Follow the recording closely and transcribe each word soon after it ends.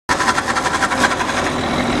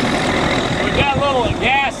petrol and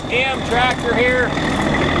gas M tractor here.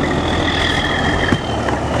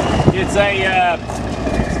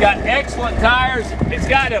 It's got excellent tires. It's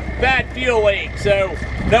got a bad fuel leak, so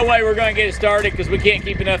no way we're going to get it started because we can't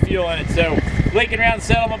keep enough fuel in it. So leaking around the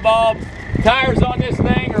settlement bulb. Tires on this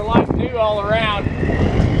thing are like new all around.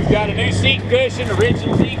 It's got a new seat cushion,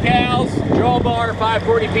 original decals, drawbar,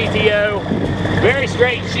 540 PTO, very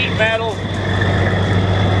straight sheet metal.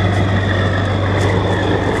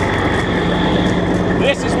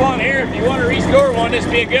 This is one here, if you want to restore one, this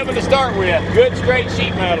would be a good one to start with. Good straight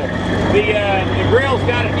sheet metal. The grill's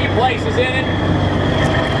got a few places in it.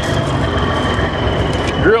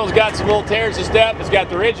 The grill's got some little tears and stuff. It's got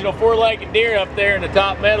the original four-legged Deere up there in the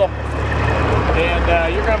top middle.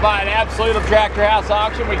 And you're going to buy an absolute tractor house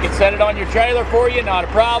auction. We can set it on your trailer for you, not a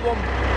problem.